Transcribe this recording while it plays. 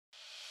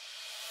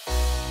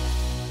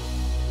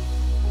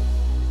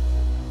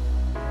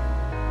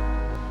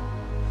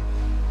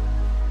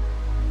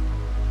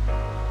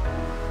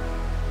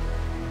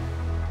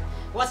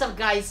What's up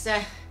guys,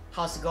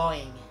 how's it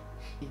going?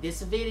 In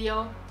this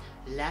video,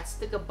 let's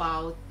talk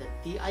about the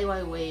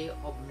DIY way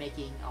of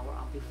making our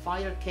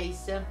amplifier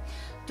case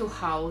to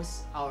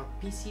house our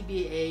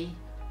PCBA,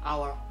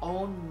 our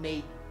own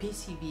made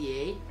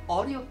PCBA,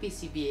 audio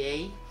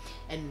PCBA,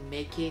 and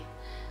make it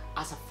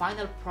as a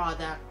final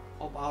product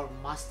of our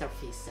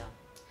masterpiece.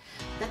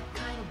 That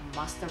kind of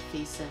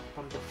masterpiece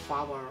from the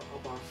power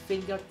of our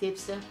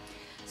fingertips,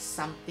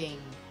 something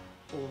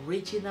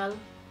original,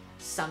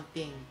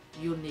 something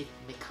unique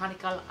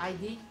mechanical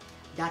idea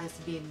that has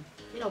been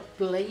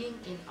playing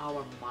in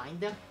our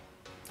mind,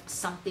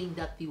 something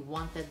that we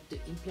wanted to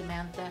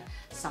implement,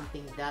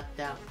 something that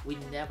we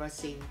never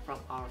seen from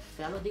our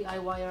fellow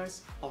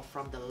DIYers or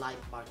from the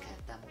live market.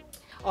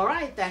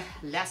 Alright,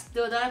 let's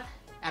do that,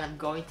 and I'm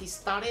going to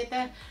start it.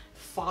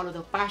 Follow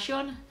the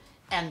passion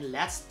and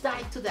let's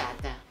dive to that.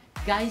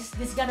 Guys,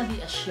 this is gonna be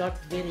a short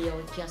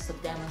video just to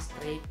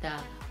demonstrate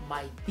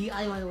my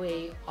DIY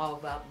way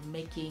of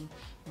making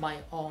my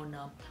own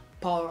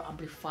power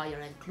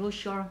amplifier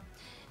enclosure.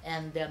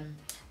 And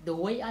the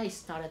way I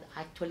started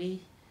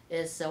actually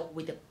is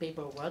with the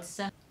paperwork.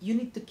 You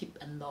need to keep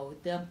a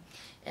note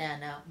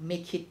and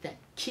make it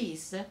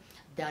keys,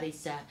 that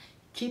is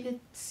keep it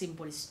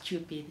simple,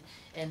 stupid.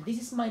 And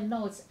this is my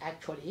notes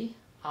actually.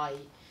 I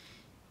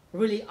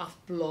really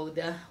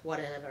upload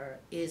whatever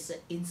is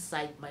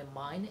inside my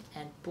mind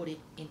and put it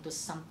into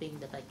something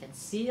that I can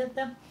see it.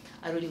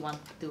 I really want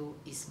to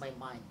ease my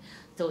mind.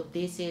 So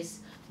this is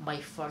my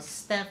first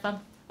step,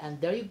 and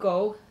there you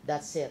go,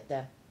 that's it.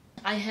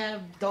 I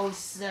have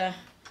those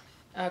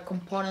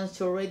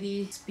components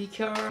already: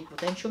 speaker,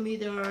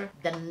 potentiometer,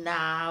 the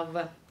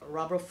knob,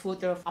 rubber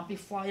footer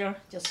amplifier,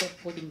 just so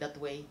putting that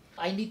way.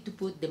 I need to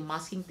put the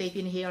masking tape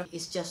in here.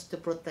 It's just to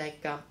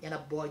protect and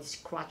avoid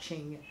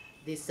scratching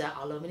this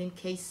aluminum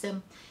case.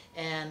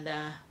 And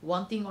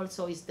one thing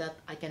also is that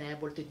I can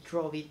able to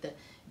draw it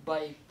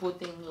by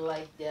putting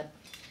like the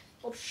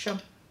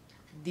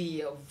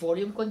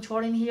volume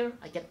control in here.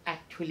 I can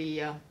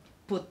actually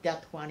put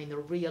that one in the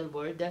real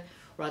world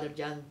rather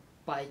than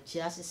by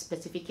just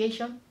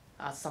specification,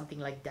 something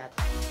like that.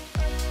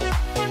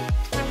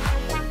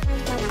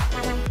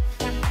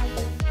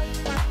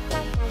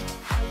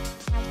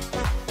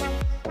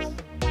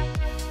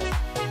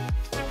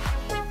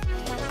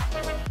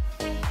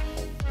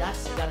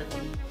 That's gonna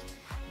be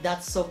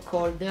that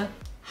so-called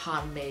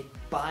handmade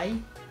by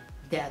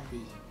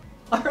Daddy.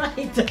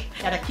 Alright,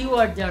 and a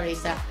keyword there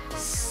is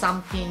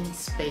something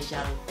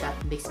special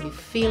that makes me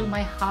feel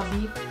my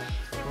hobby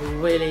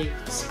really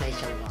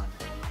special one.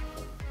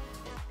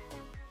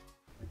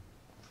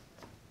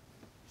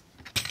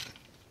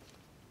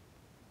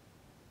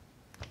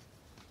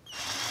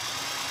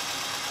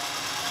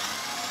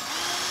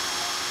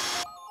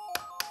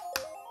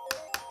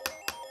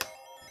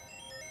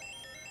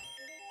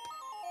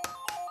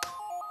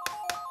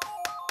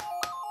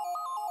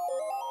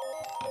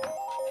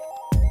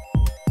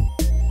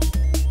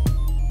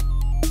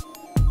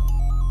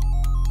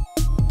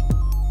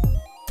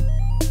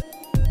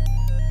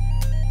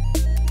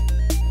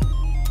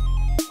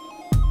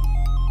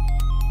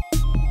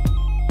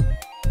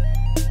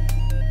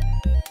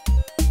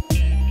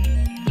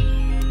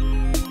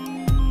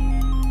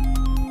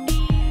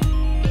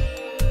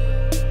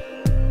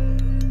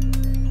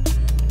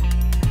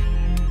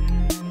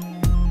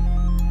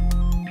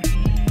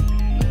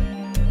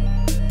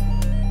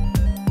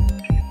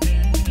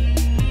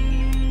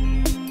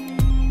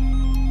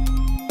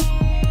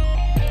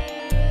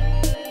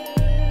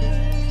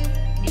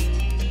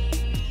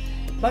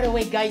 By the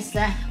way guys,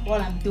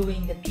 while I'm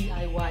doing the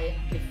DIY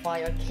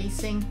amplifier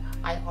casing,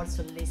 I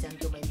also listen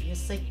to my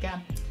music.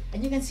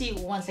 And you can see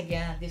once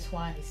again, this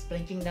one is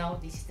blinking now.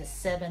 This is the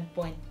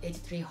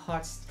 7.83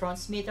 Hertz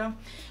transmitter,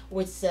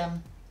 which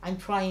I'm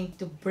trying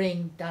to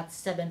bring that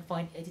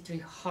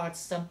 7.83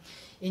 Hertz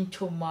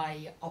into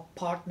my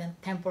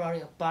apartment,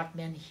 temporary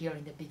apartment here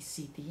in the big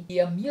city.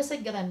 The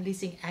music that I'm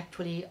listening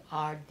actually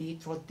are the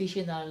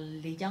traditional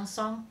Li Jiang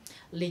song.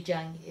 Li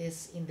Jiang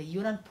is in the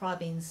Yunnan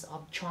province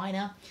of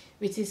China,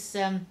 which is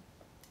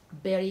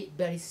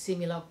very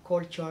similar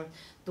culture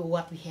to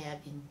what we have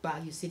in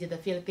Baguio City, the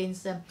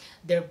Philippines.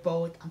 They're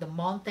both on the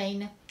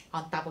mountain,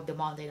 on top of the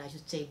mountain I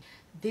should say.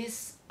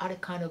 These are the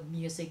kind of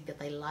music that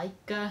I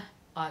like,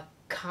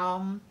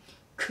 calm,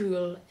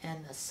 cool,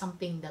 and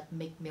something that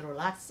make me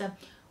relax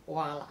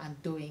while I'm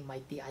doing my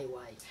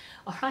DIY.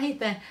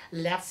 Alright,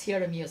 let's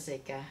hear the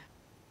music.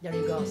 There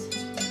it goes.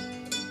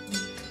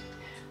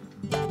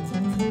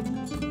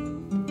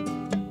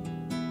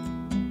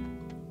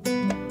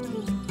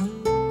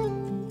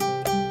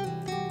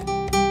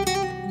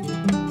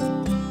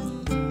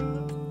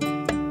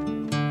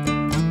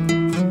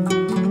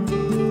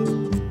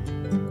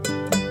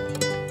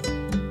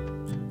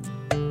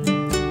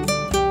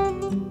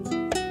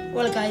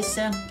 Well guys,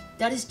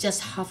 that is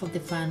just half of the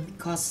fun,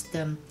 because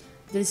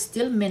there's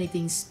still many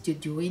things to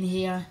do in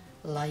here,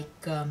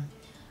 like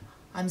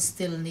I'm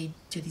still need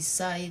to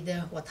decide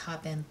what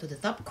happened to the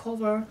top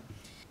cover,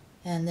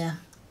 and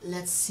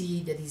let's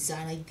see the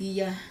design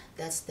idea.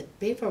 That's the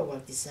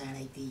paperwork design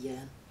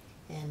idea.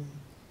 and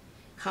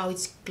how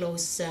it's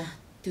close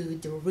to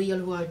the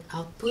real world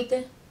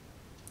output.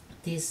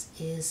 This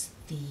is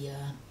the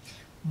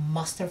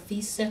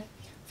masterpiece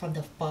from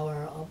the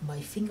power of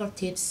my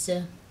fingertips,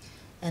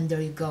 and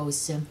there it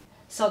goes.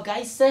 So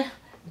guys,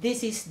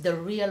 this is the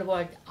real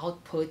world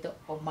output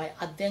of my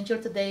adventure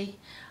today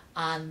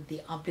on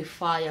the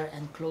amplifier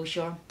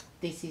Enclosure.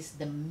 This is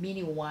the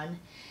mini one,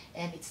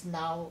 and it's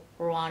now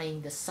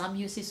running the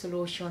SAMuC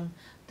solution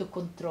to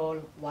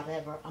control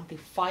whatever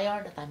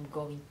amplifier that I'm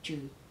going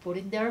to put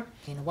in there.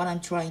 And what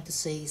I'm trying to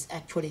say is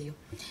actually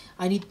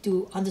I need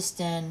to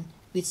understand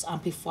which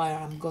amplifier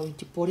I'm going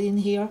to put in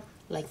here,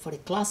 like for the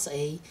class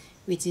A,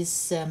 which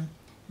is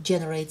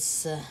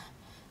generates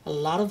a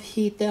lot of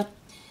heat,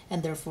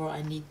 and therefore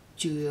I need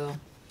to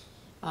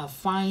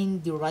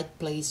find the right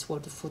place where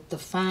to put the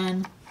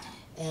fan,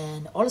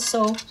 and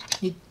also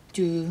need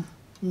to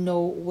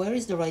know where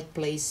is the right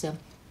place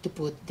to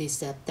put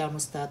this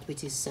thermostat,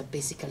 which is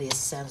basically a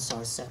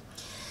sensor.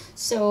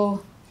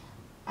 So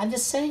I'm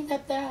just saying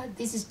that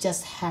this is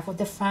just half of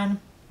the fan,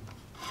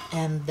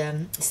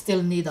 and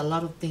still need a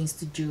lot of things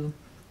to do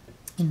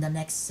in the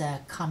next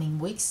coming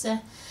weeks.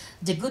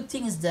 The good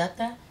thing is that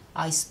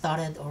I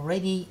started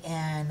already,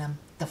 and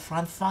the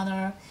front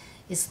runner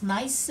is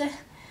nice.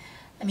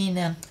 I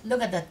mean,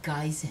 look at that,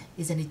 guys.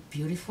 Isn't it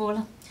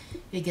beautiful?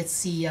 You can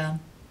see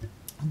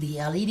the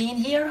LED in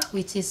here,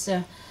 which is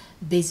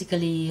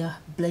basically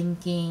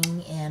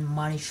blinking and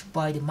managed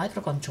by the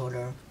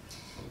microcontroller,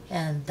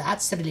 and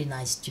that's really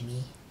nice to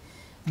me.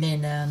 I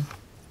mean,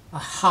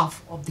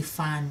 half of the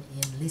fan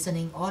in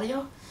listening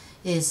audio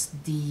is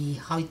the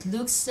how it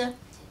looks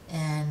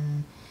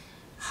and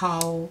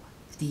how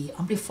the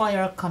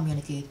amplifier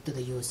communicate to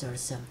the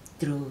users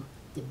through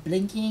the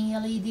blinking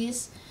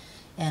LEDs.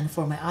 And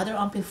for my other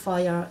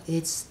amplifier,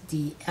 it's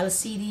the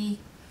LCD,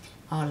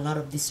 a lot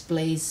of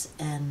displays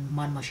and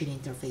man-machine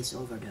interface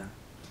over there.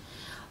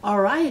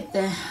 Alright,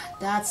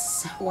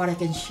 that's what I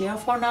can share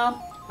for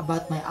now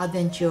about my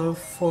adventure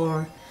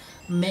for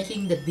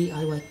making the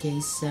DIY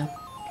case.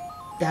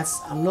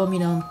 That's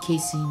aluminum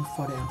casing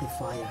for the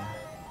amplifier.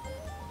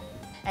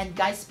 And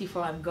guys,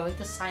 before I'm going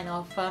to sign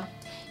off,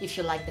 if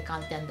you like the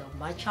content of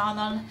my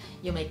channel,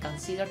 you may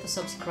consider to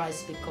subscribe,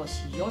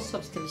 because your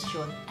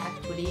subscription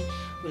actually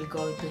will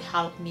go to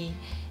help me,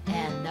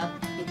 and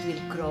it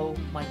will grow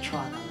my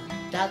channel.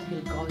 That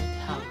will go to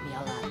help me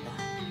a lot.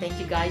 Thank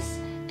you guys,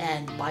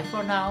 and bye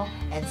for now,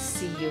 and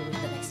see you in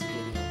the next video.